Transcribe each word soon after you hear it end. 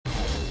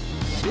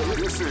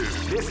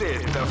This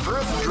is the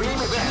first dream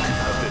event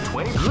of the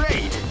 20.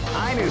 Great!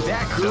 I knew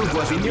that groove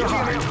was in your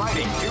heart.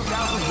 Fighting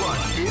 2001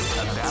 is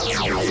about to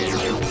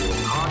begin.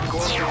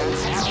 Hardcore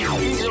fans have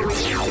been eagerly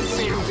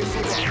anticipating this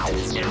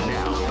event, and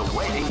now the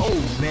waiting. Oh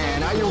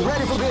man, are you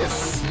ready for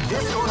this?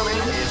 This tournament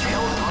is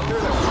held under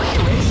the free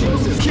ratio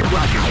system. Keep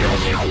rocking,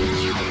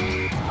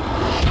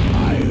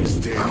 I'll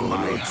stand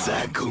my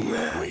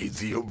Zakuma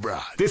with your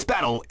bride. This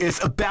battle is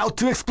about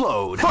to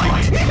explode.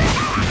 Fight!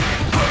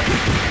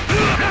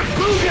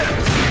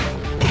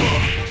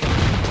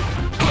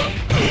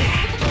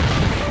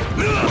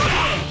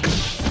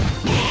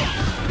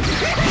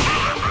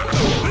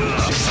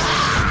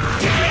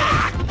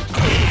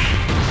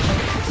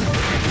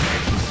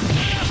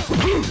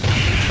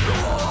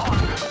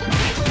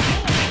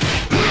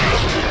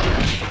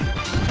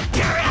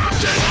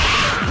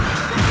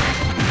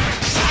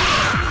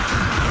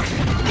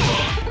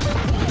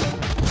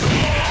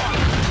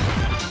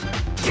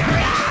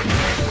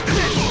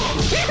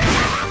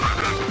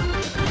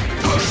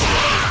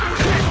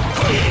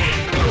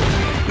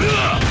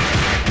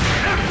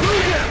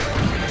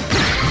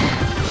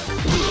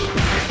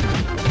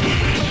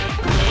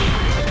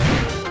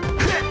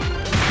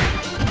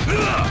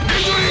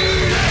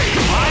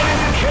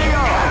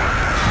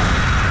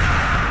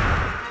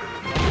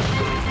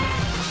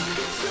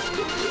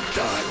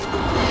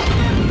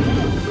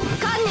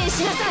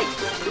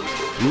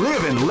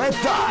 Live and let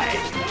die!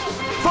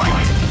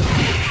 Fight!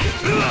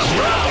 They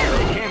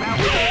came out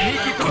with a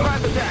sneaky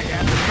surprise attack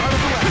at the start of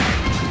the round.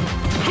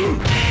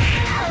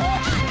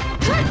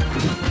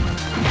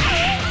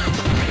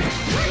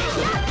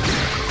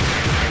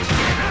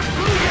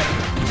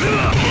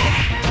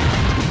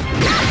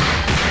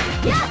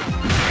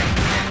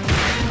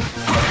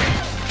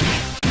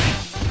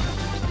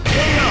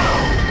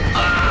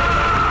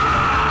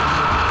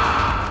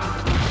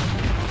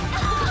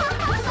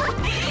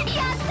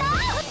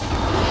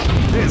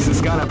 This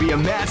is gonna be a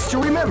match to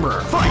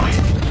remember. Fight!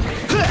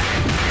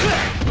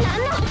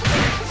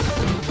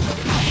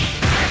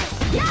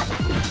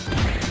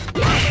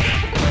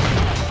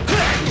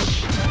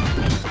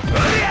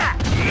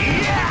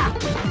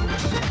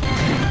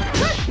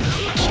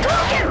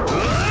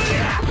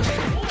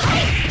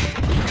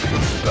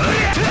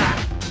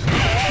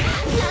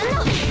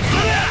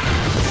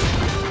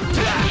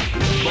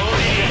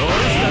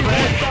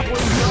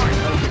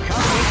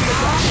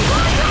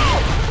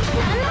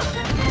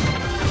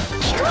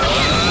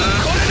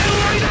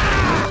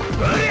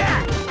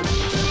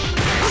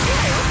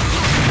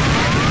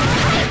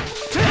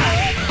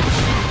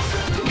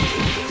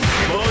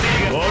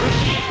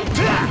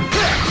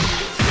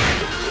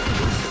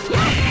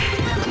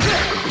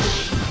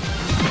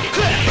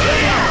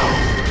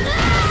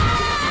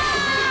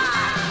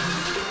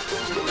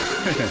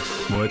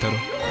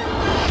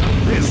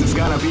 This is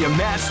gonna be a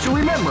match to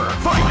remember.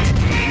 Fight!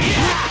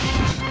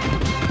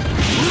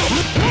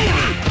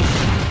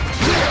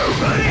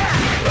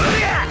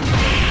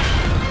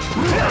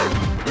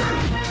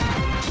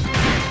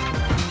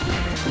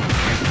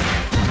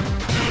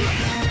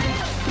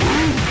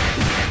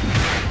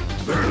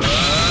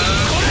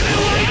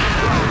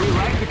 We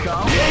like the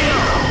call.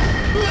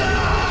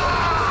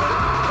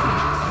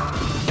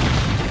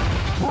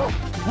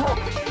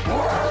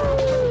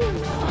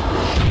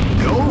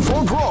 Go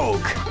for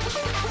broke!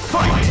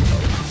 Fight!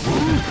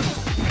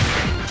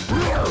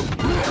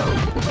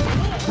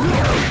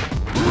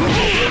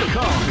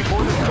 Calm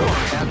before the storm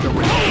at the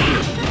round.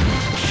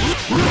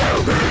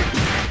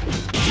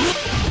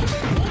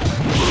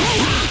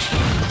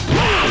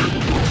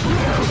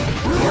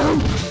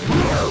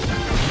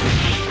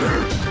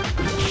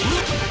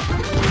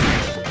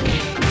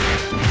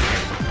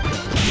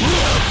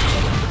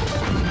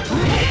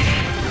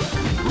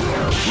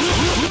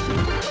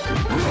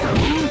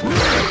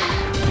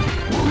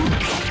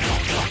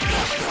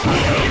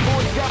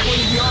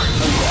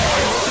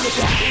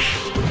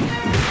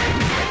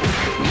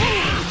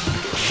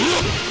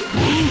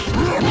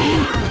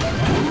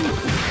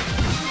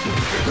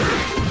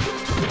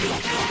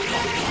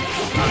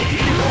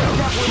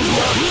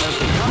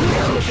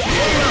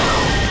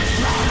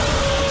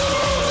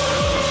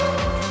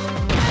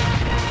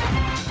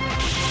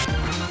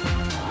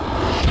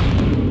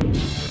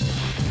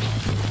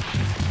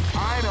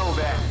 I know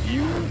that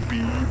you'll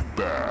be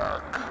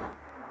back.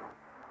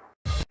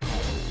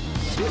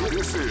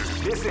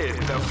 This is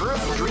the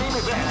first dream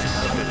event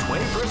of the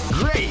 21st.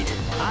 Great!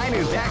 I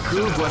knew that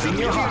groove was in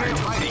your heart.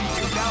 Fighting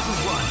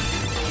 2001.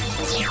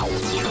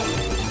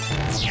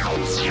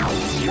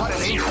 What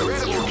an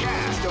incredible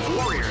cast of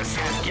warriors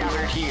has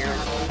gathered here.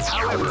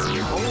 However,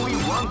 only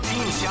one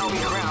team shall be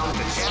crowned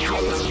the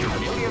champions of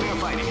Millionaire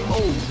Fighting.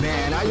 Oh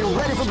man, are you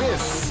ready for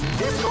this?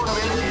 This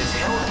tournament is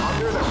held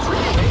under the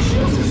free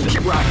ratio system.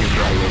 Keep rocking,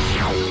 brother.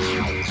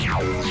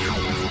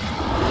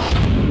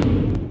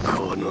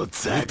 この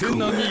ザク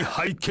マ。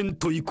拝見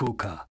といこう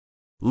か。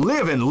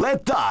Live and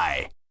let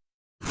die.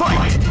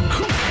 Fight!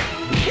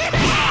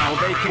 Wow,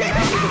 they came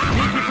out with a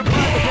sneaky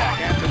surprise attack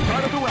at the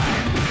start of the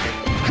round.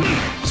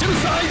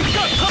 Suicide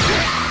cut!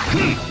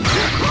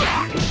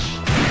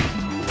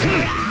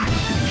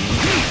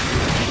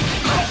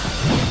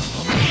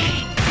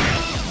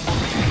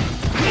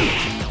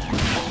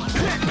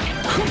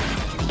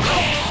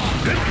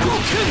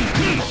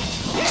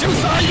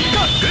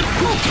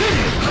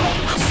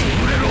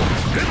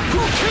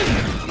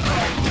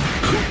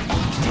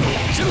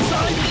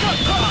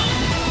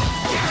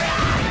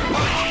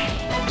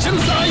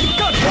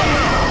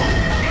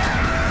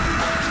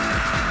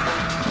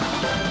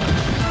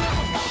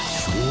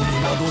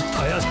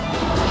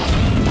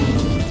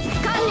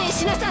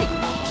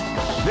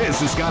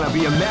 This is gonna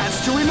be a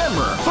match to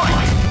remember.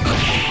 Fight!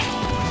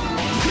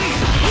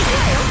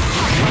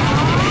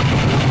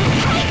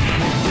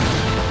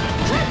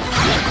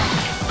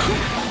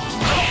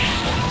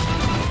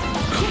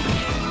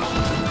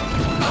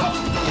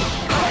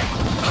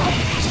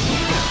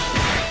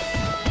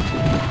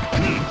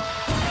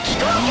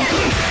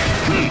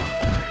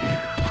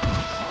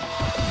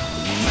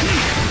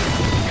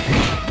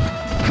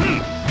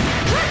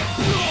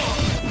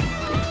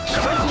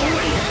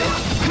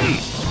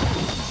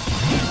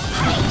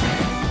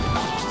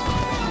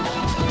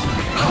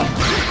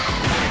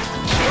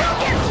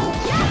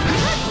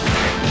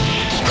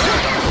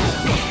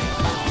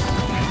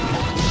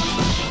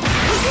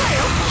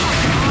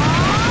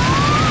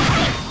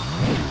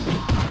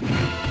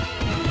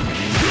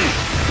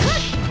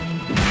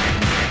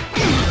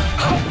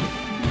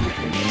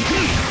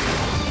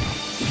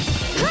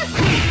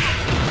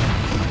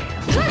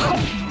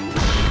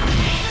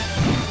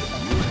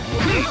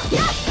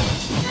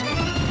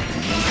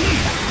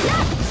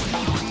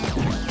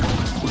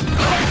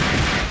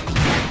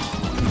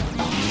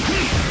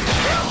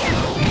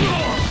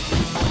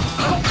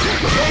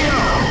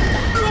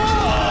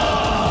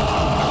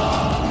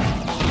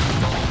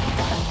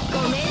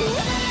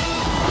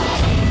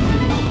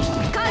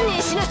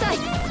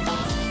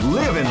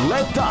 Live and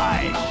let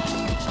die.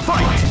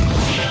 Fight!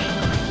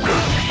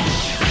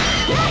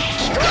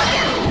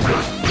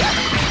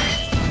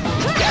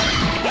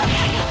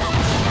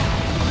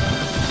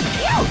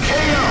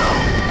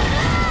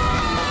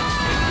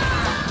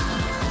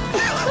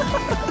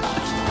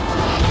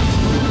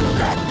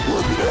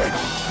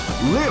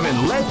 Live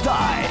and let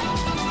die.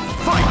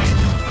 Fight!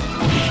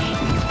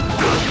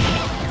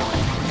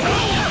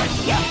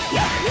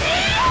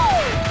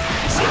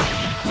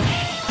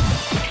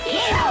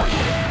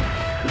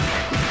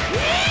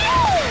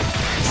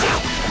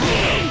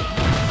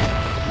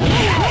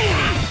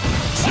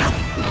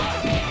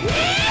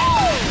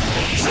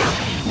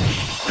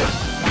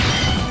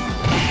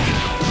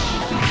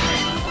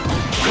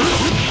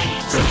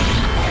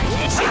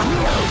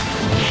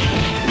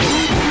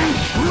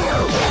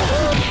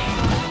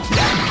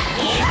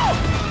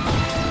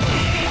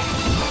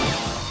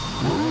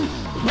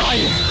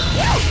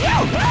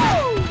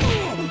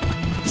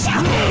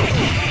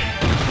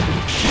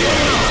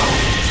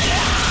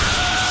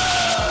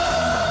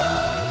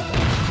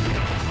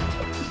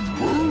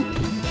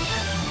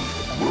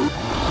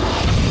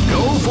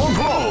 Go for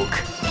broke.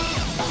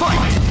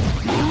 Fight!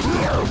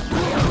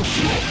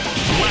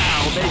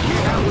 Wow, they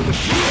came out with a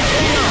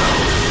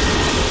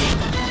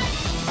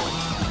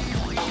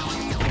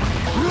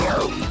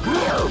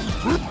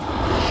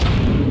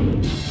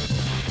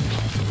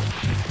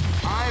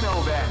I know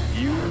that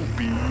you'll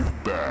be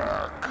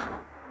back.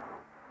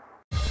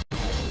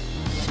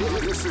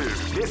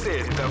 This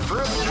is the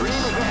first dream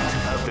event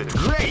of the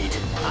great.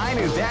 I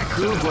knew that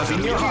groove was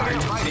in your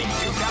heart. Fighting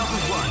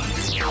 2001.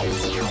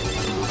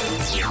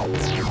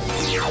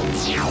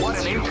 What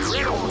an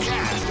incredible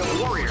cast of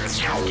warriors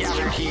has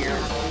gathered here.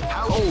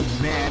 Oh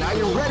man, are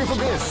you ready for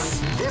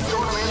this? This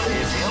tournament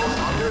is held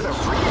under the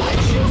free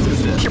ratio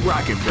system. Keep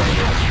rocking,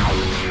 baby.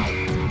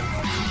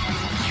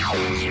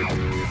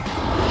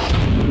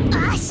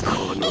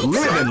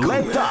 Live and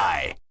let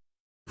die.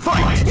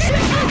 Fight!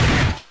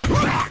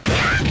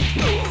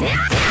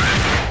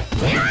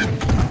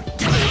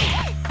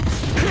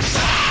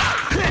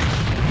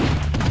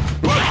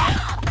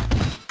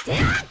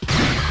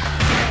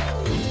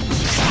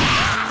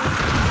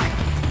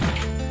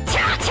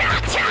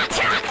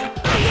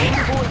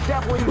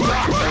 Definitely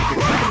block the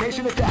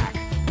combination attack.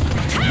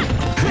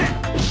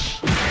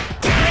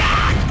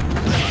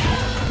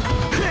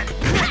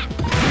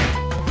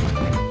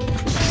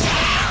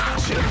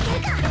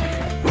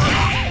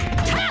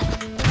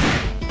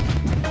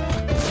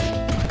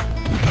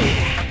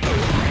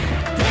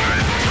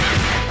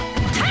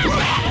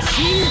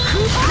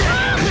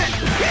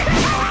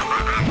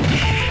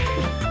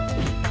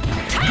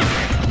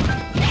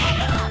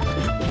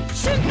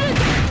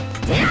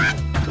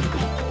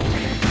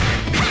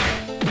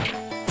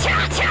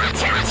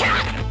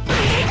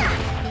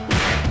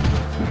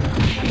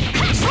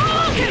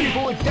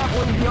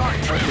 Definitely the art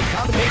of the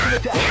combination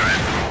attack.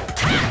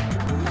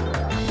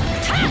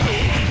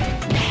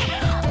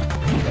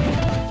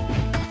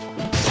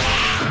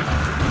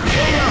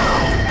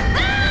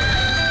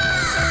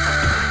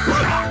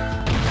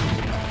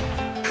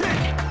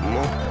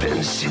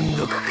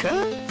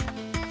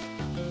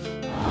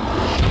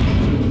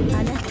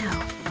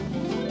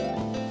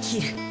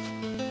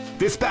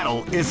 This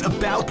battle is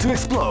about to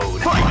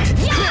explode. Fight!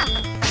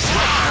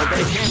 Well,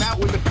 they came out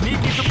with a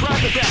sneaky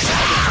surprise attack at the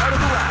start of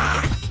the round.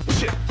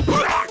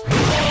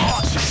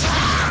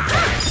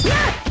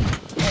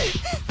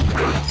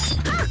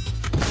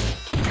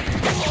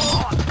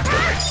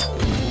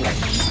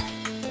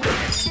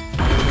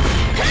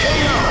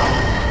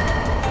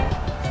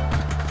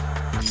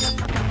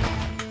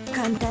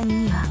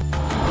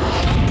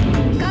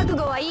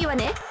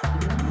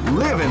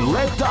 Live and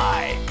let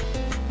die.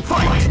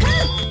 Fight!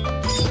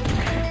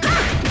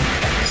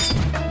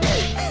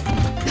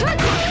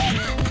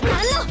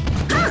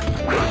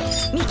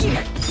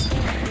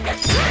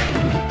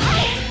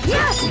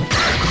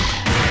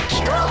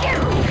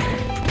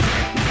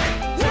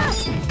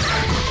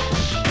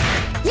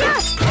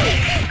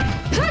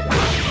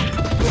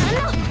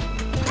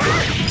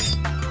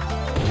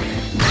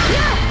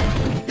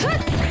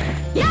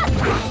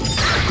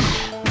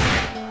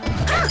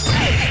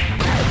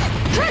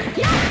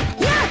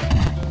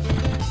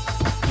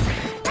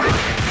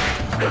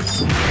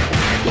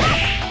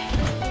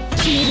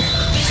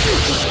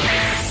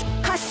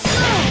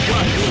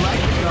 What, you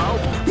like to go?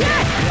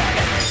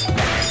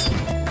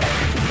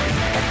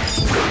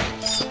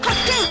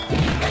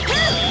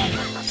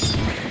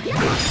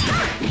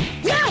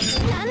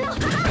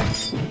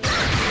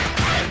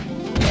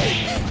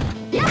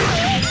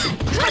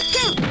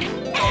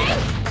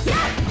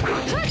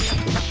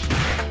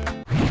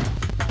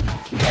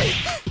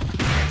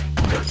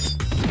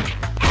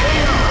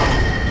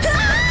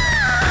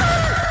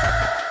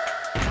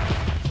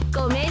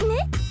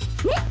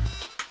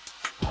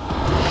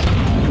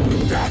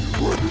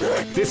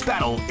 This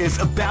battle is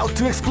about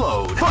to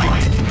explode.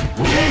 Fight!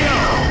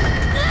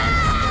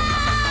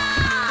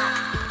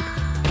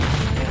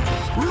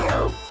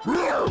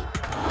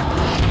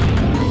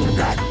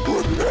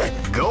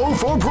 Go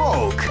for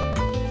broke!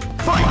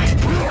 Fight!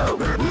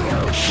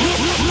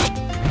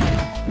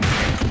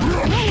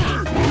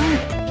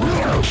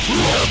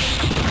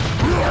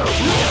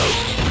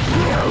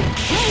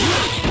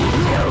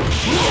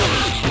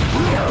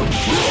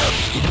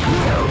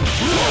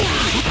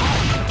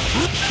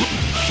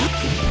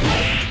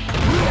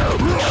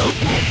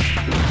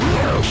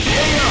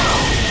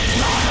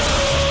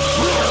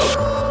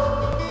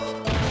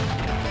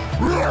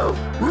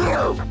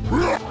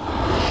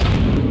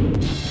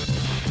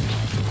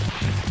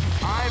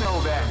 I know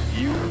that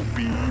you'll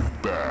be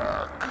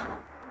back.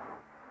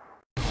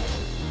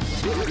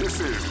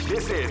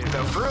 This is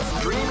the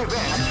first dream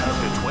event of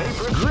the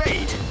 21st.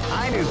 Great!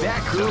 I knew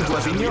that groove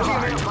was in your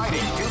heart. Fighting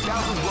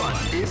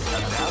 2001 is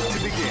about to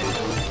begin.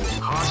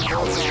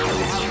 Hardcore fans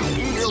have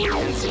been eagerly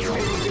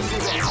anticipating this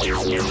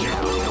event.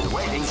 Now the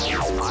waiting is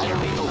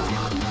finally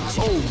over.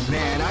 Oh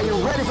man, are you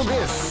ready for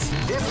this?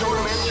 This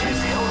tournament is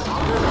held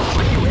under the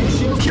free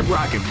ratio. Keep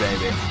rocking,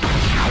 baby.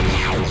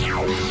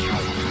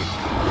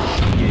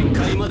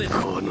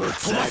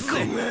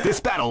 This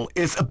battle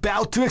is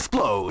about to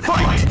explode.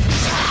 Fight!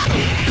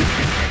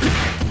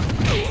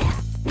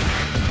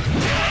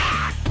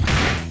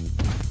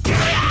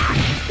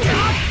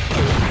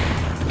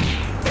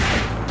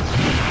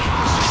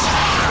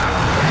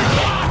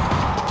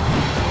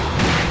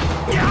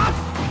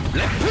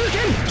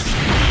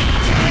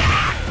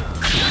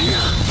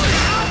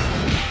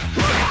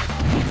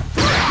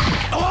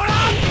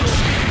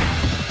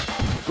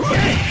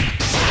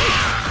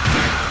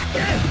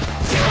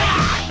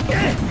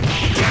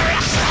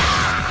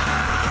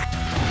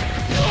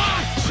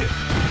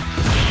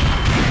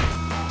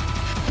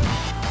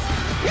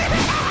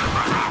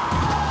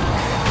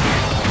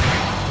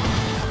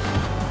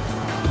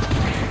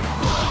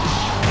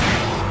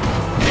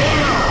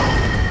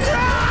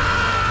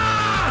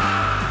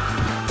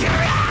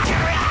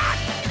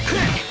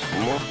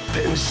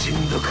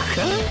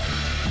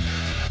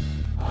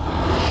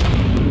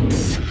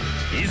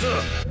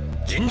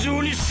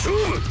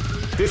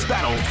 This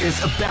battle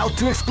is about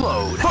to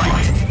explode.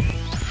 Fight!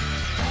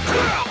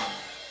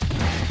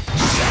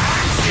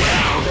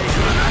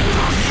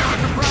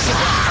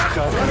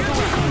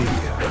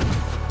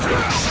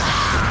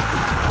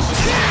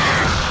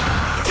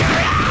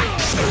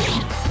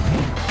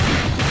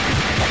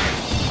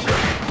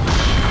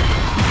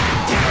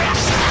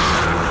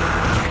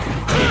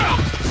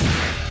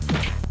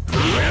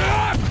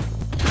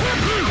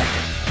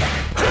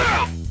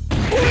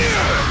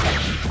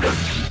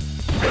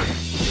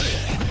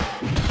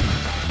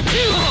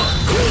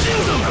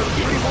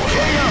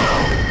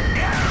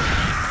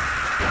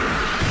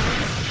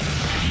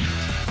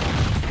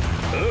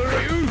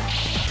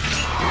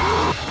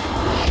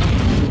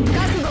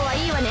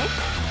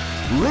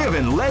 Live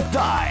and let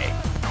die.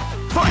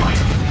 Fight!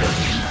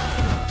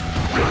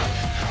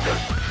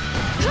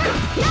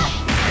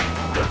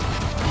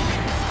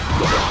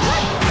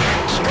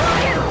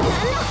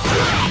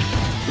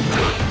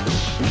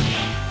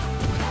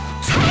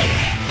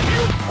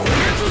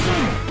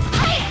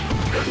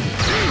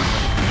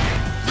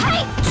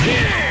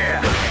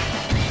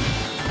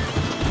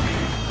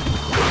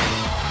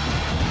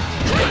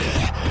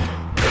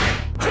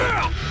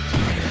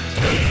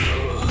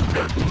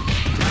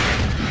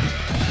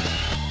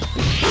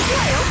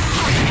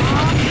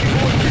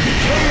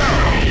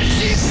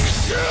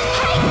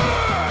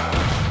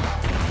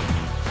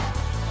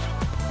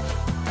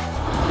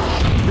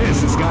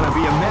 This is gonna be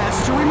a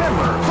match to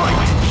remember.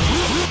 Fight!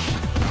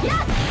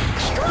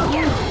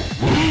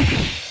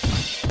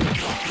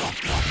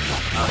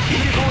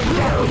 Going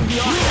down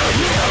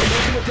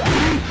in the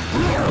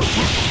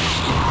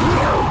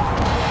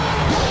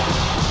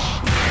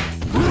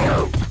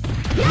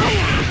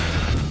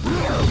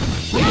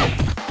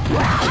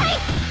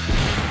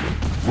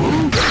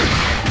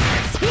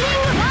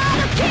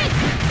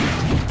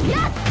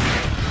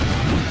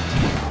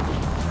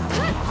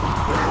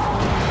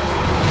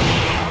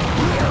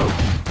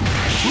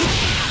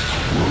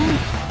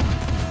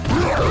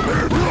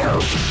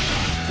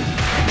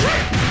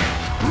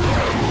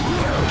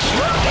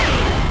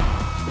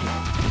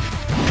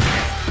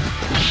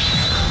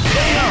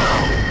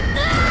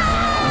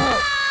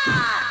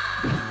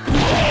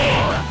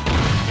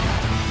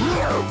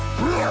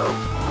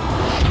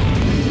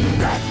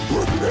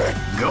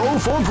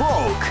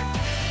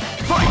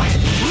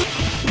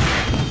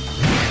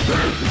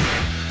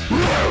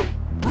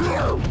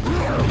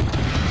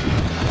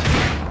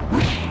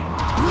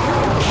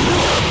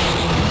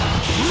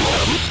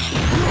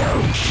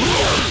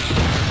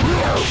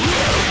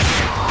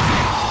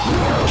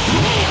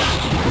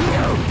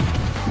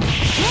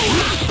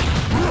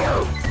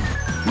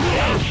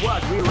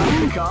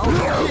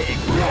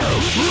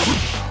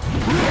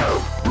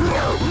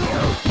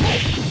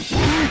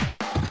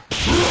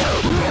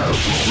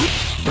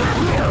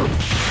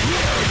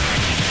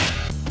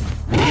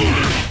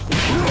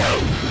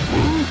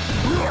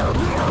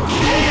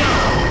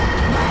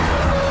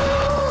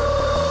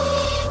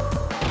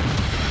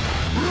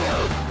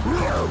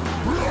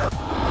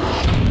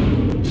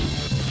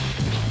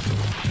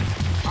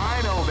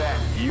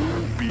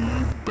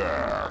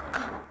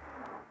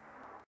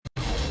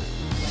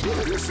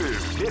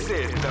This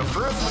is the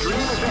first dream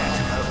event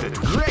of the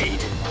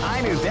great.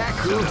 I knew that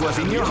groove was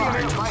in your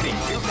heart. Fighting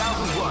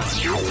 2001 is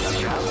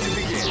about to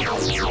begin.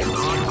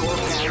 Hardcore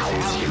fans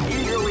have been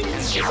eagerly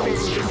anticipating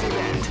this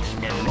event.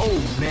 And oh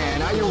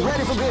man, are you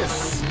ready for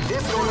this?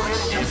 This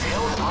tournament is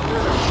held under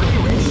the free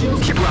ratio.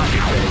 Keep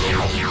rocking.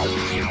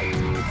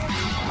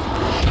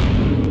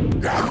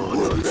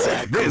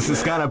 This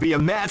is gonna be a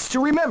match to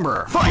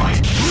remember.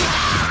 Fight!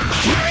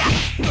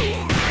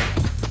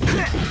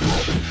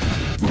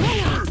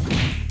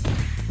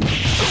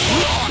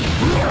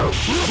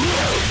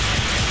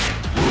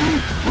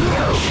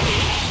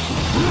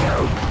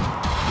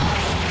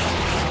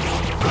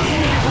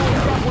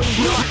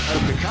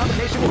 Of the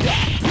combination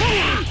attack.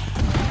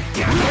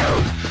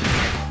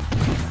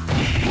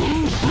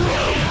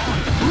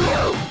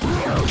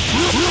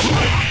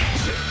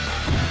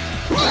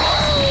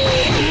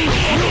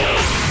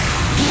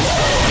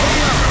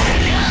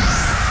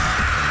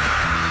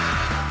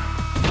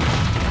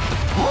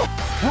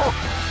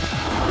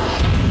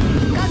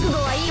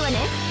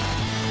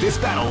 This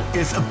battle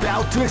is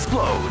about to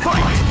explode.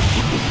 Fight!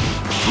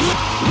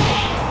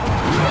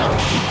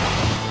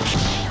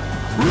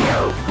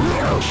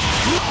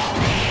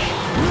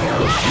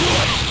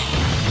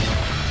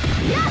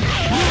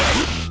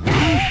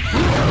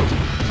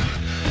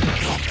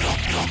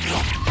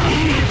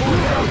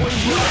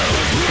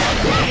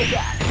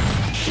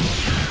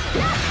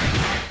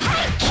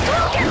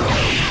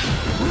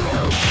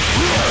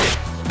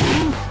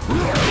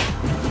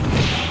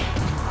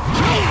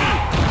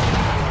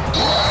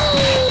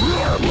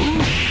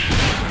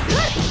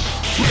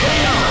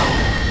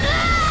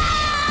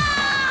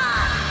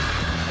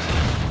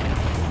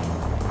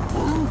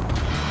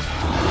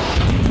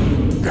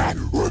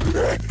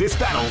 This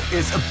battle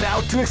is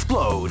about to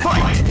explode.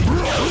 Fight!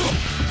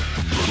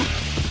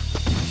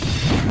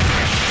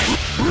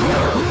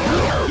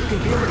 You can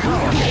feel the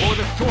calm or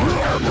the storm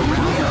of the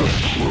round.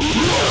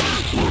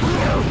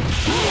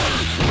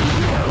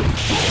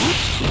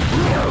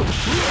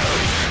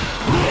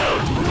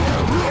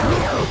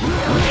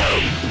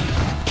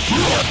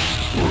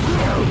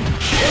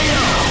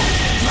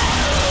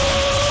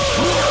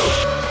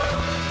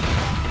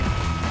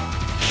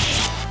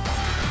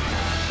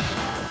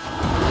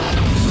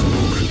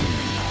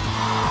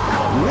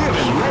 Live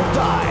and let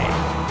die.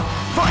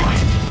 Fight!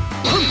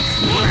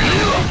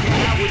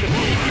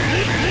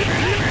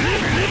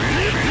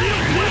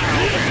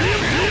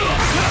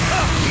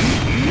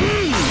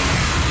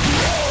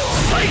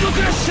 Psycho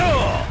Crusher!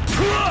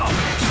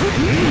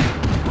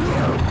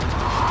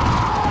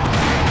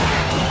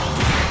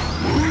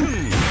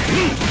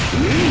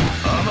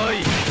 Amai!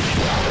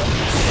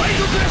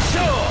 Psycho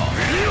Crusher!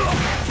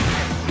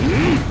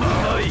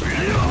 Amai!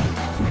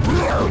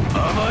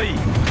 Amai!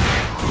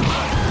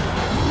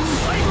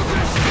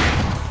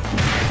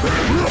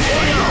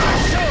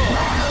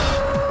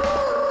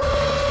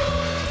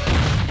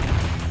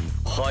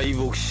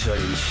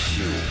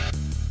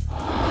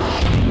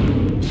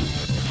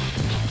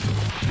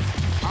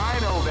 I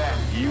know that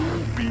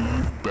you'll be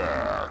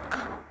back.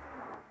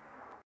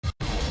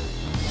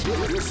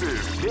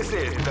 This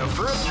is the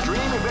first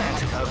dream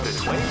event of the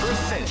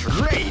 21st century.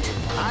 Great!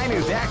 I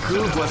knew that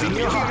groove was in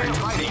your heart.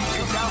 Fighting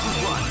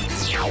 2001.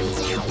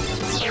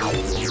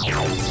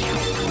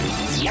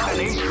 What an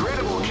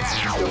incredible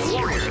cast of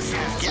warriors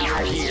has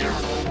gathered here.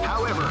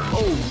 However,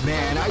 oh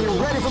man, are you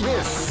ready for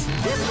this?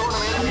 This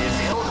tournament is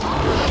held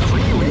under the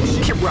free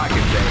ratio. Keep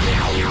rocking, baby.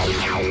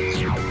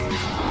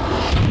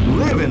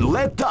 Live and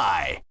let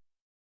die.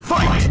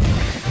 Fight!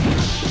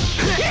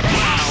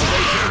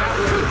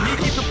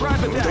 Sneaky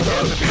surprise attack as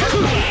the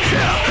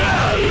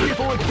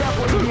beautiful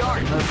example of the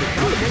art of the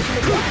combination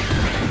attack.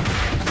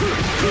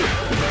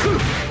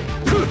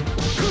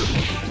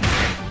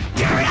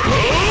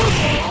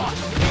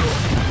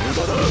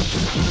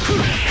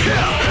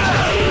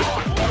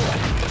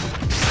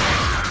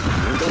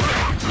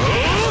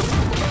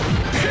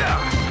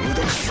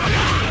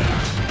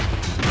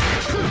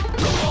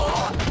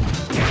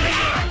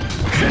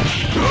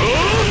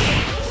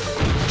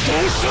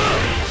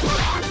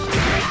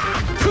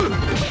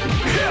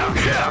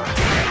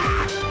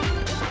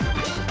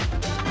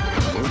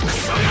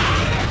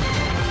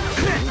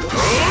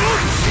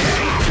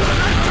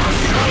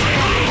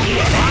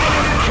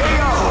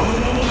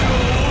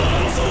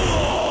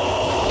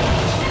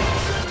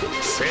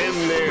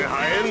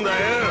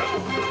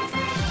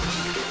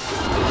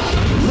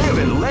 Live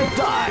and let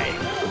die.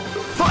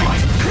 Fight!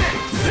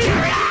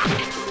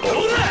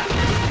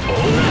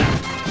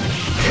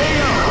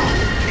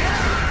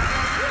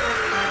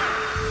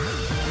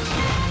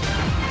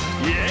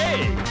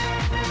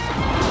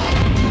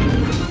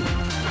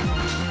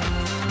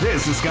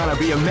 This is gonna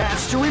be a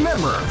match to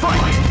remember.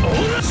 Fight!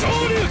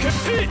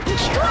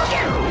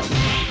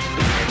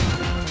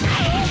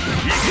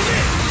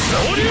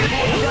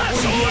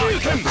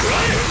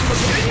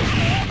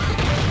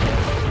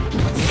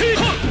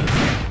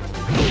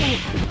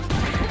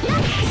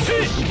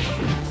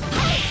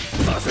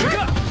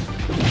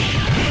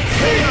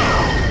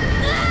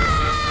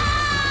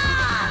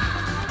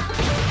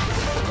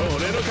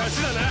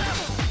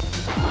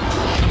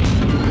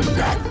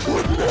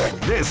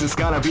 This is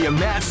gonna be a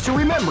match to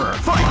remember.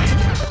 Fight!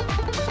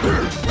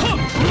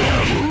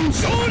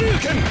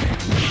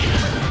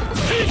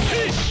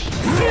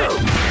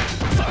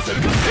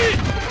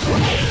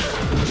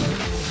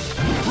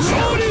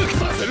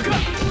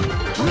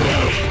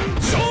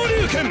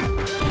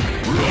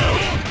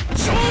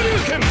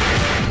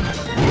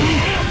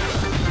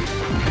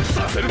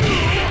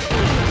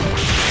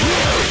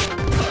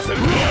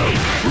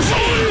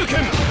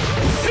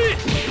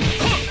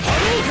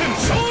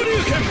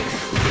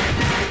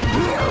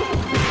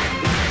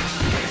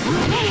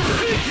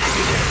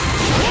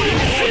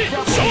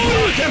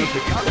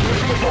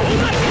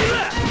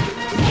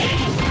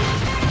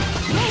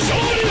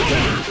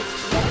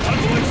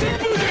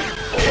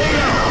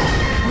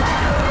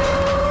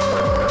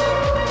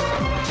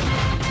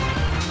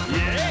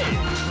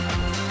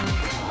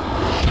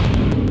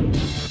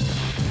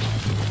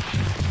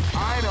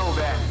 I know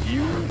that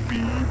you'll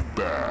be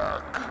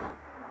back.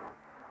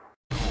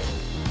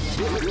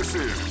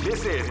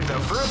 This is the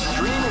first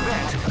dream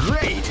event.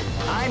 Great!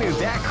 I knew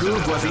that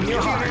groove was in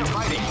your heart.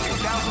 Fighting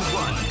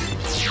 2001.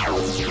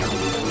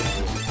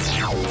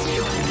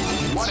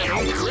 What an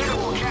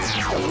incredible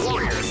cast of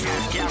warriors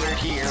has gathered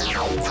here.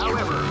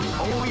 However,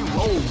 only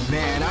whoa,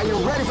 man, are you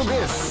ready for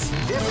this?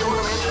 This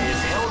tournament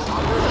is held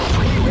under the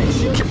free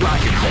ratio. Keep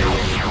rocking.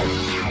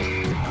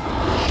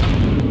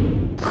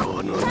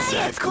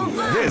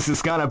 This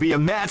is gonna be a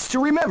match to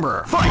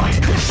remember. Fight!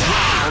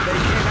 Wow, they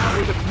came out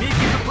with a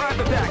sneaky surprise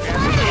attack as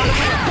they started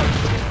it out.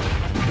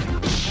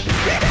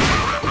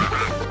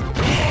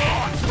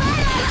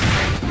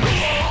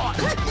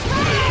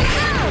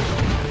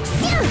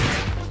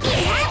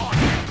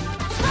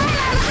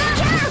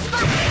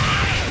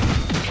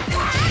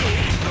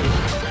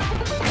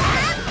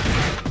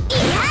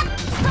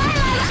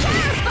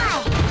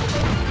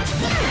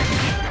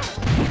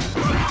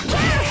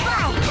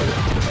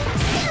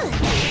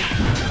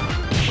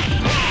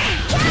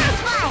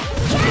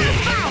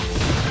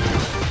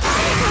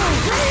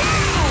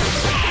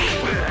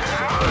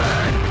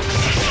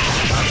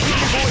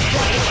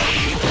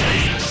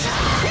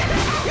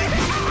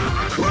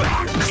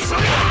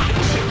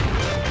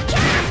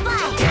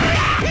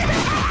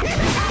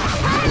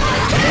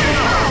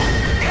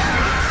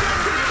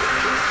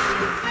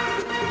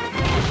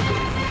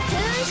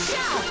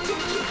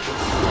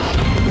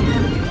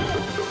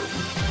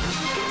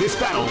 This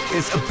battle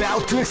is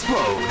about to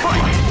explode.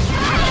 Fight!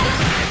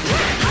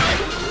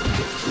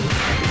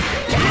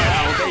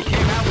 Well, they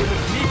came out with a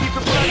sneaky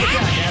surprise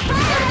attack after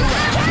starting the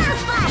round.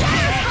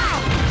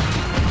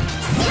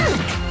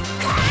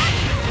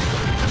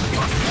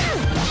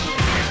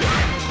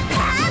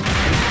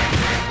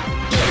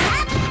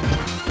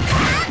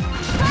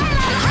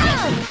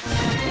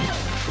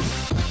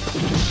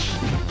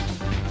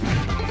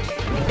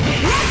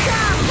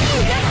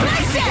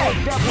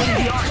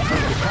 Definitely the art of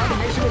the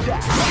combination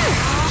attack.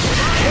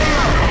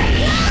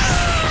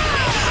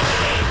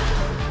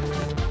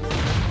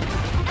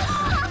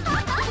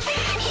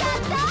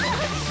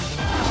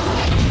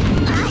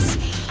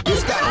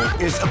 This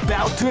battle is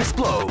about to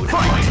explode.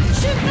 Fight!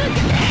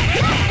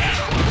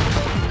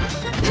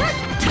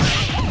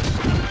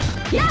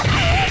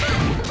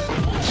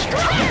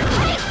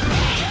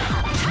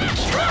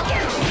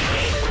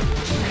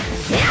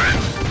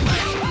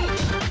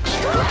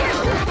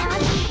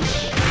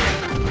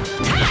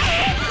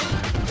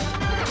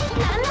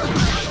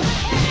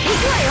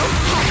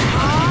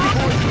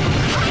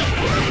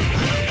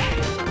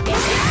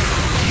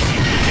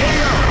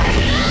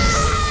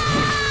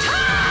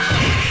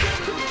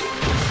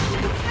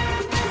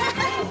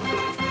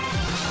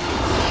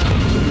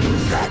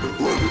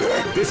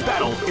 This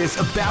battle is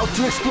about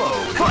to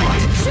explode.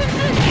 Fight!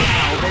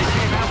 Wow, they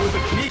came out with a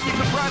sneaky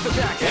surprise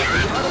attack at the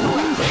start of the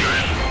round.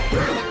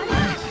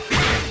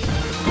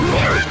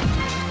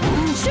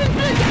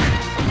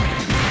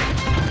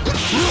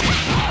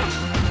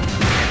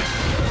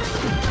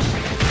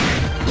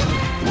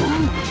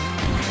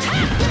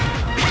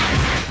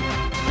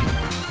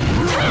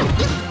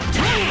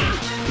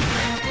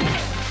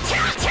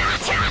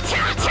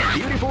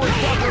 Beautiful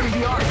incorporating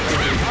the art of the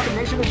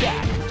combination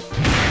attack.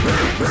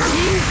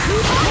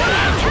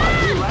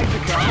 You like the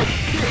card?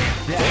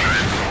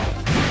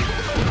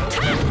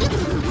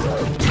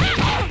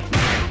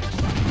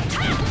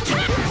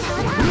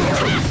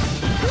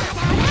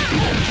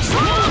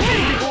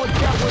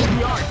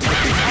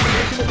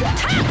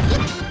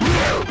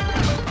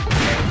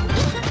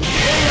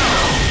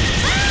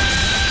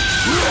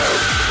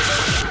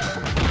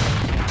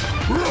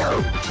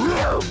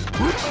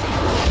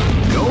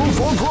 Go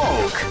for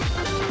broke!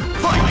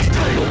 Fight!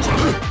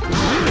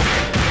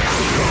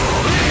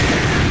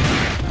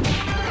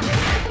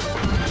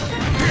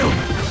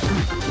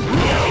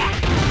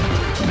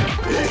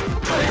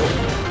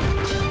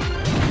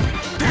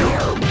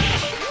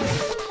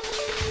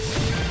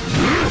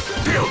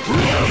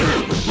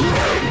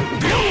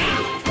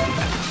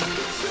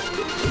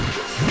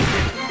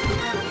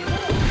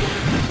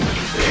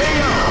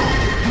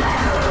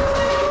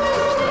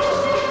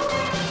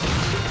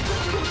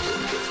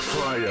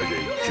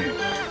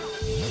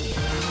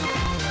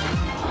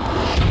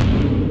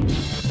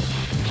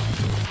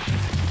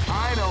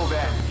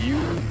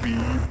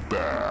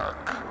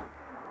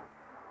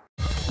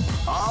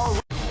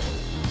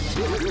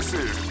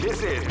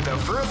 This is the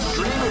first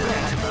dream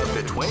event of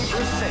the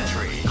 21st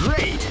century.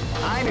 Great!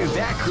 I knew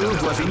that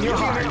groove was in your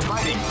heart.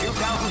 Fighting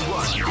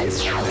 2001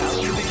 is about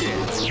to begin.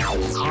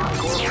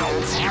 Hardcore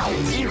fans have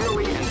been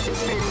eagerly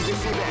anticipating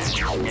this event,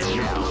 and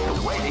now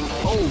the waiting.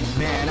 Oh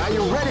man, are you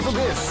ready for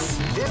this?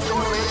 This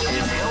tournament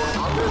is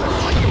held under the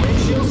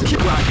regulations. Keep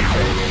rocking.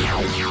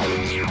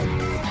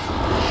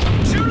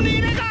 チュリ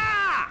ーネガ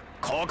ー、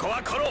ここ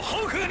はこの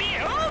ホフに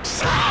よ。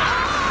さ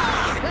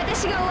あ、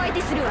私がお相手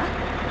するわ。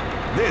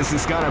This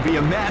is gonna be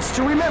a match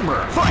to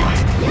remember. Fight!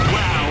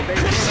 Wow, they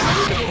came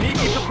out with a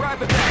sneaky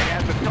surprise attack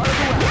at the start of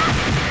the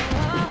round.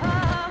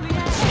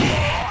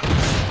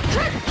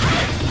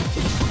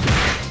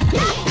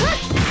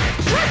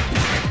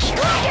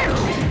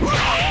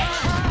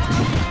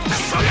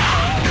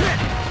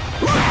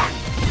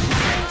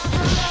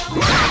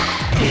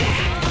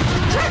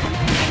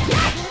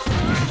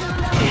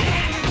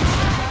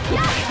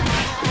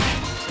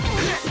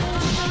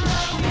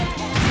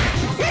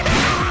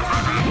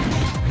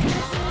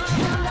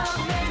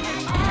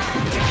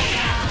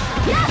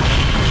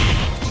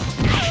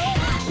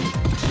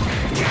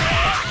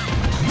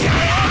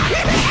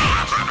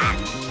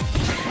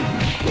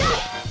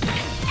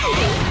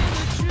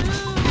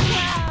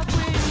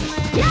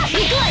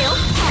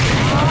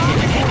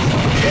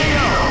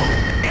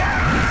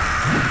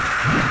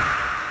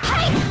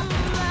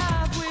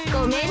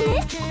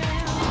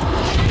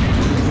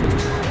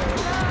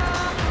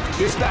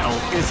 This battle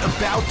is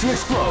about to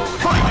explode.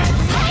 Fight!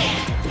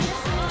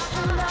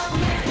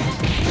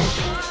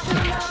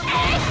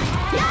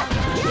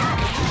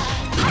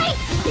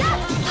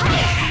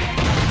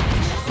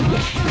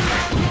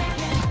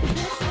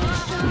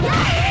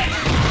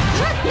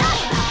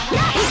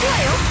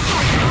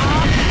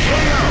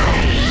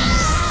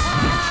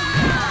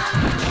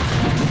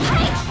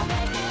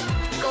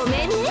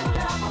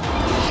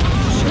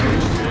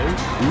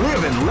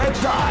 Live and let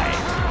die.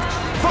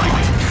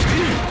 Fight!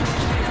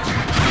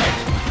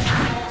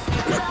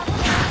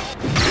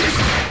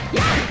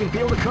 You can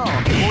feel the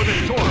calm before the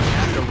storm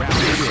as the round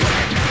begins.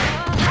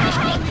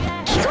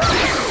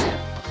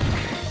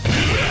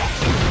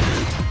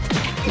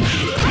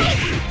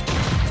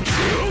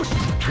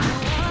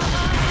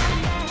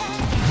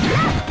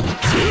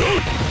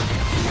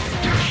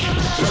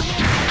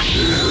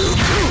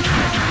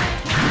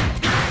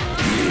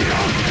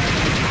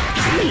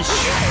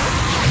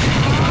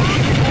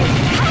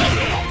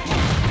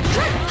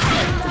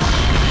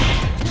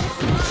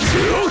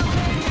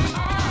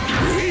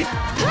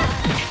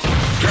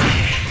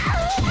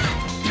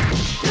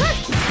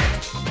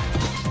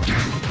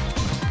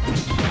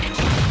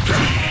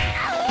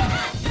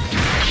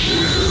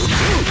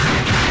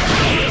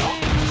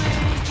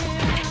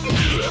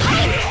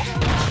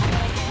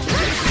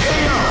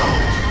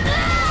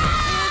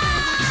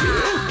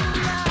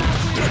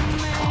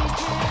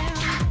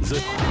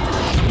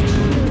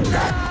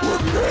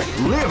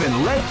 Live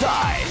and let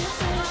die.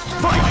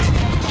 Fight!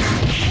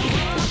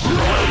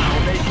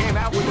 Wow, they came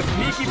out with a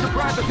sneaky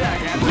surprise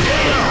attack at the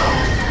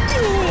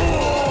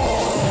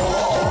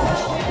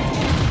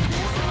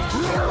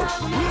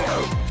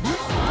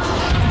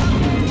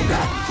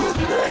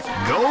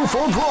Go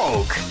for broke.